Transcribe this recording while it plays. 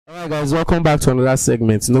Alright guys, welcome back to another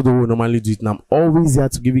segment. You know the way we normally do it, and I'm always here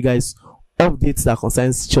to give you guys updates that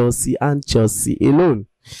concerns Chelsea and Chelsea alone.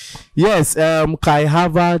 Yes, Kai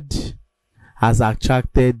Havertz has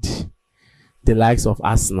attracted the likes of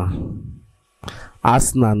Arsenal.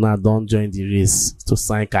 Arsenal now don't join the race to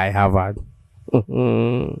sign Kai Havertz.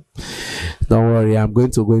 Don't worry, I'm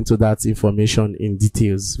going to go into that information in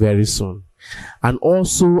details very soon. And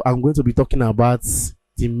also, I'm going to be talking about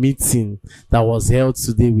the meeting that was held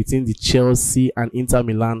today within the Chelsea and Inter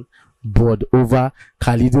Milan board over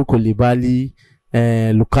Kalidou Koulibaly,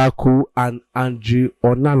 Lukaku and Andre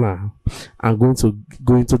Onana. I'm going to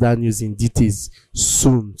go into that news in details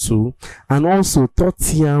soon too. And also,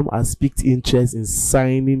 Tottenham has picked interest in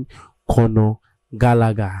signing Conor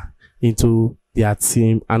Gallagher into their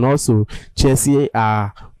team, and also Chelsea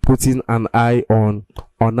are putting an eye on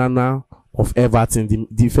Onana of Everton, the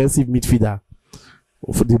defensive midfielder,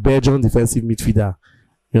 for the Belgian defensive midfielder.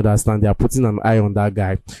 You understand? They are putting an eye on that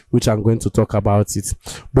guy, which I'm going to talk about it.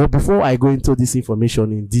 But before I go into this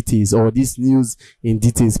information in details, or this news in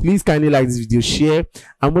details, please kindly like this video, share,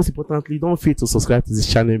 and most importantly, don't forget to subscribe to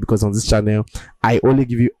this channel, because on this channel I only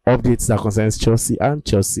give you updates that concerns Chelsea and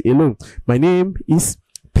Chelsea alone. My name is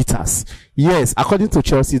Peters. Yes, according to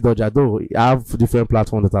Chelsea Dodger, though I have different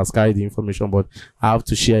platforms that has carried the information, but I have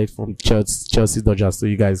to share it from Chelsea Dodger to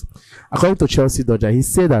you guys. According to Chelsea Dodger, he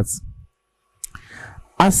said that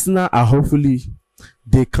Arsenal are hopefully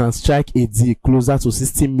they can strike a deal closer to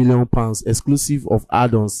 £60 million exclusive of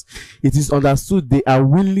add-ons. It is understood they are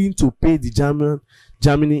willing to pay the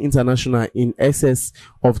Germany international in excess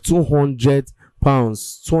of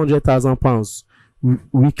 £200,000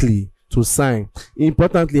 weekly to sign.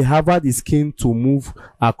 Importantly, Havertz is keen to move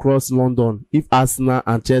across London if Arsenal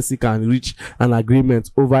and Chelsea can reach an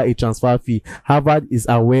agreement over a transfer fee. Havertz is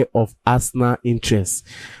aware of Arsenal interest.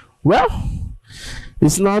 Well,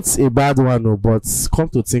 it's not a bad one, no, but come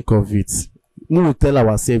to think of it, we will tell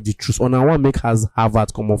ourselves the truth. On our make has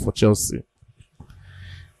Havertz come up for Chelsea.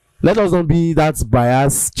 Let us not be that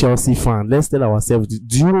biased Chelsea fan. Let's tell ourselves,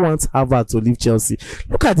 do you want Havertz to leave Chelsea?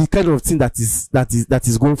 Look at the kind of thing that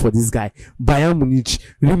is going for this guy. Bayern Munich,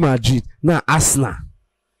 Real Madrid, now Arsenal.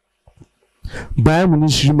 Bayern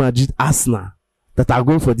Munich, Real Madrid, Arsenal that are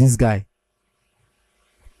going for this guy.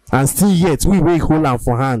 And still yet, we hold on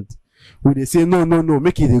for hand. When they say, no,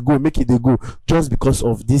 make it a go, just because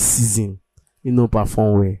of this season, you know,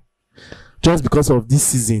 perform well. Just because of this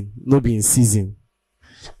season, no be in season.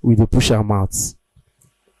 With the push our mouths.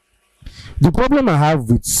 The problem I have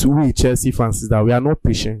with we Chelsea fans is that we are not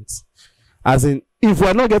patient. As in, if we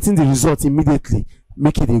are not getting the result immediately,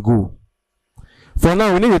 make it a go. For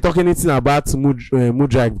now, we need to talk anything about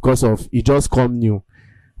Mudryk because of it just come new.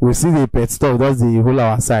 We see the pet stuff, that's the whole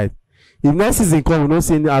our side. If next season come, we don't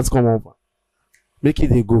see any ads come up. Make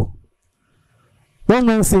it a go. One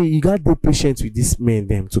man say you got to be patient with this man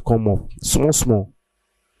them to come up. Small.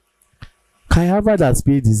 Kai Havertz has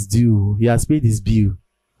paid his due. He has paid his bill.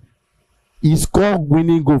 He scored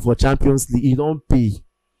winning goal for Champions League. He don't pay.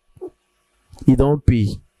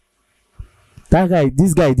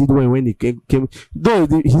 This guy did well when he came. Though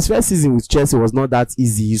his first season with Chelsea was not that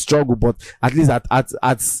easy. He struggled, but at least at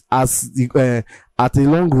a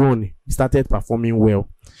long run, he started performing well.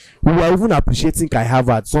 We were even appreciating Kai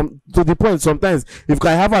Havertz. To the point, sometimes if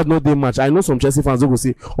Kai Havertz not that much, I know some Chelsea fans will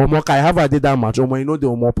say, "Oh, more Kai Havertz did that much. Oh, more, you know, there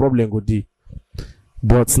were more problem go dey."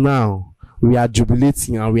 But now we are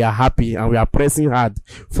jubilating and we are happy and we are pressing hard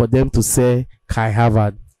for them to say Kai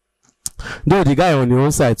Havertz. Though the guy on the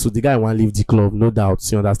own side, so the guy won't leave the club, no doubt.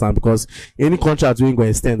 You understand? Because any contract we go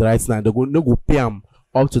extend right now, they go pay him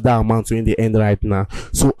up to that amount when they end right now.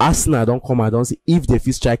 So Arsenal don't come and don't see if they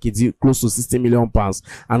feel strike it close to £60 million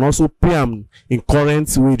and also pay them in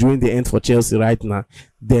current wage when they end for Chelsea right now,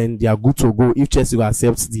 then they are good to go if Chelsea will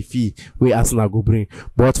accept the fee where Arsenal go bring.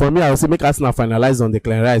 But for me, I would say make Arsenal finalize on the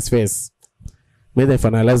Declan Rice first. Make them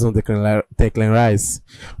finalize on the Declan Rice.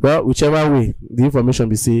 Well, whichever way, the information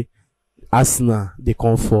be say Arsenal they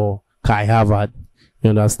come for Kai Havertz. You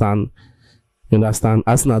understand?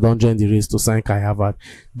 Arsenal don't join the race to sign Kai Havertz.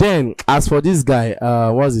 Then, as for this guy,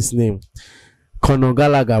 what's his name? Conor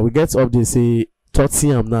Gallagher, we get update say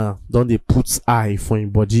Tottenham now don't they put eye for him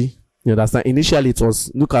body. You understand? Initially it was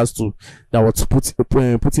Newcastle that was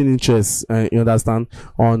putting interest, you understand,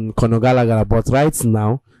 on Conor Gallagher, but right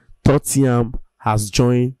now Tottenham has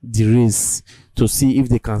joined the race to see if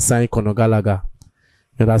they can sign Conor Gallagher.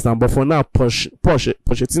 You understand? But for now,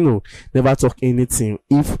 Pochettino never talk anything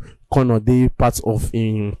if Conor they part of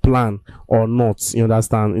in plan or not. You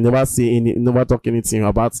understand? He never say never talk anything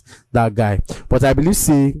about that guy. But I believe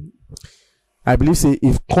say I believe say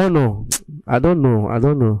if Connor, I don't know.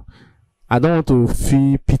 I don't want to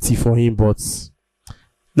feel pity for him, but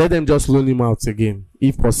let them just loan him out again,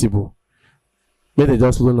 if possible. Let them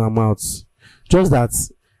just loan him out. Just that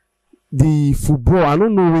the football, I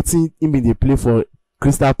don't know what him in they play for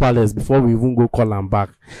Crystal Palace before we even go call him back.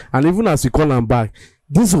 And even as we call him back,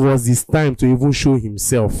 this was his time to even show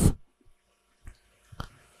himself.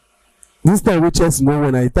 This time we just know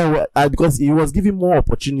when because he was given more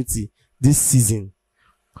opportunity this season.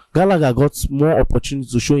 Gallagher got more opportunity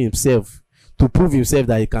to show himself, to prove himself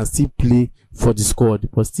that he can still play for the squad,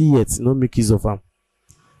 but still yet not make use of him.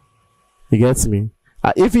 You get me?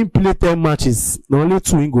 If he play 10 matches, not only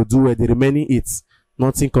 2 he go do well, the remaining 8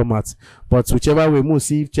 nothing come out. But whichever way, we'll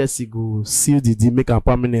see if Chelsea go seal the deal, make him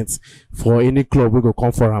permanent for any club we go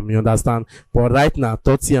come for him. You understand? But right now,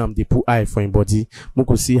 Tottenham they put eye for him body. We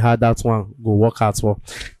could see how that one go work out for.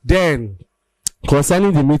 Then,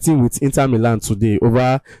 concerning the meeting with Inter Milan today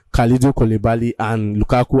over Kalidou Koulibaly and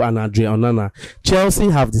Lukaku and Andre Onana, Chelsea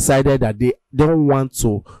have decided that they don't want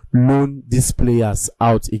to loan these players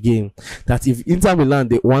out again. That if Inter Milan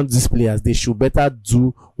they want these players, they should better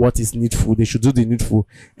do what is needful. They should do the needful.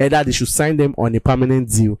 Either they should sign them on a permanent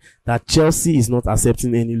deal. That Chelsea is not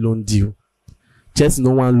accepting any loan deal. Chelsea no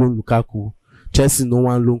one loan Lukaku. Chelsea no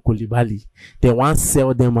one loan Koulibaly. They want to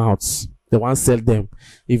sell them out. They want to sell them.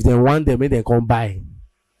 If they want them, make them come buy.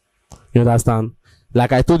 You understand?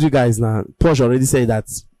 Like I told you guys now, Posh already said that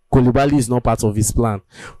Koulibaly is not part of his plan.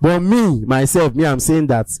 But myself, I'm saying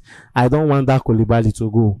that I don't want that Koulibaly to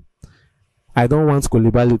go. I don't want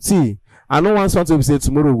Koulibaly. See, I don't want someone to say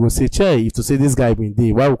tomorrow we'll say, Che, if to say this guy been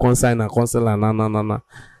there, why we can't sign and cancel and nah.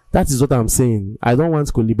 That is what I'm saying. I don't want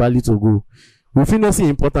Koulibaly to go. We feel not see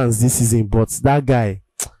importance this season, but that guy,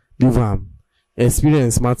 leave him.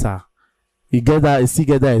 Experience matter. He still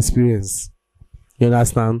get that experience. You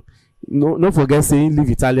understand? No, don't forget saying leave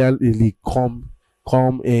Italian league, come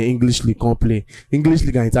English league, come play. English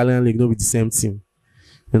league and Italian league no be the same team.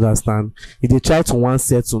 You understand? If they try to one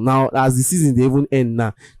settle now, as the season they even end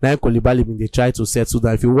now Koulibaly they try to settle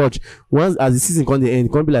down. If you watch once as the season come the end,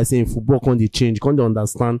 it can't be like saying football can't they change, can't they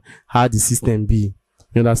understand how the system be.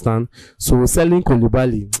 You understand? So selling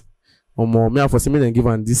Koulibaly. Or more, me for me then give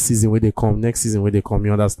on this season where they come, next season where they come,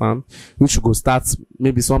 you understand? We should go start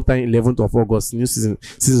maybe sometime 11th of August, new season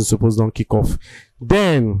supposed don't kick off.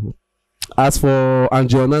 Then, as for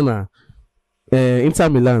Andre Onana, Inter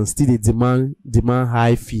Milan still they demand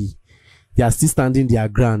high fee. They are still standing their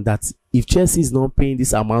ground that if Chelsea is not paying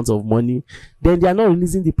this amount of money, then they are not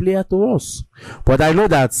releasing the player to us. But I know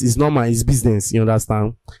that it's normal, it's business, you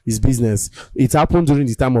understand? It's business. It happened during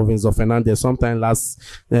the time of Enzo Fernandez, sometime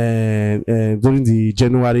during the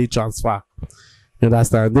January transfer. You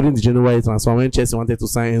understand? During the January transfer, when Chelsea wanted to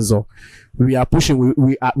sign Enzo, we are pushing.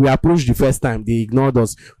 We approached the first time, they ignored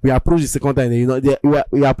us. We approached the second time,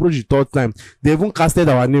 we approached the third time. They even casted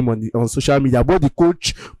our name on social media. Both the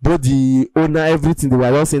coach, both the owner, everything. They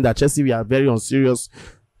were all saying that Chelsea we are very unserious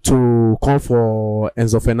to come for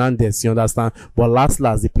Enzo Fernandez. You understand? But last,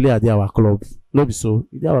 the player they our club. No be so.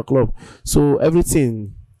 They our club. So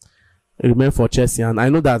everything remain for Chelsea. And I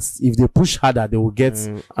know that if they push harder, they will get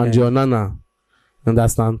Andre Onana.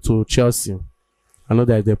 Understand, to Chelsea. I know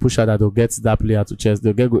that if they push harder, they'll get that player to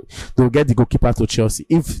Chelsea. They'll get the goalkeeper to Chelsea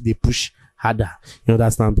if they push harder. You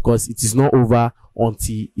understand? Because it is not over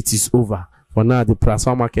until it is over. For now, the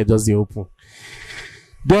transfer market just they open.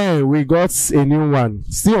 Then we got a new one.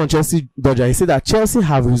 Still on Chelsea Dodger. He said that Chelsea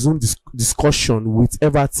have resumed discussion with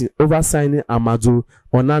Everton over signing Amadou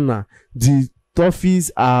Onana. The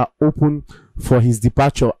trophies are open for his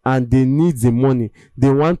departure and they need the money.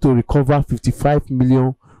 They want to recover £55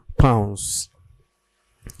 million.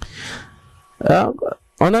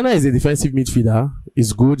 Onana is a defensive midfielder.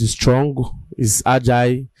 He's good, he's strong, he's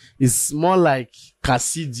agile. It's more like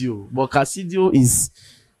Casidio, but Casidio is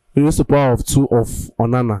the power of 2 of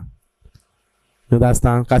Onana. You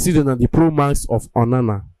understand? Casidio is the pro max of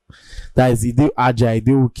Onana. That is, he agile,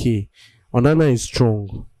 he okay. Onana is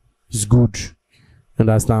strong, he's good.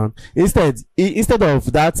 Understand? Instead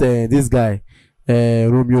of that, this guy,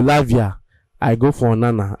 Romeo Lavia, I go for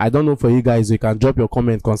Onana. I don't know for you guys. You can drop your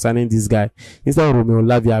comment concerning this guy. Instead of Romeo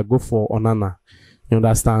Lavia, I go for Onana. You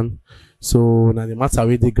understand? So now the matter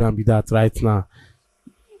where they can be that right now.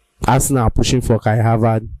 Arsenal are pushing for Kai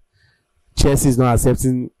Havertz. Chelsea is not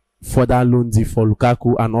accepting further loan deal for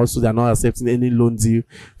Lukaku, and also they are not accepting any loan deal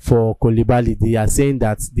for Koulibaly. They are saying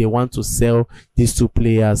that they want to sell these 2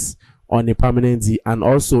 players on a permanent deal, and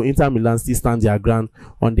also Inter Milan still stand their ground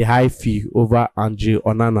on the high fee over Andre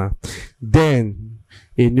Onana. Then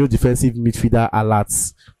a new defensive midfielder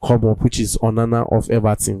alerts come up, which is Onana of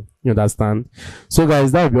Everton. You understand? So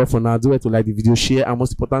guys, that will be all for now. Do it to like the video, share, and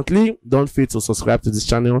most importantly, don't fail to subscribe to this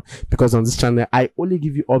channel, because on this channel I only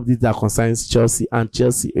give you updates that concerns Chelsea and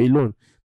Chelsea alone.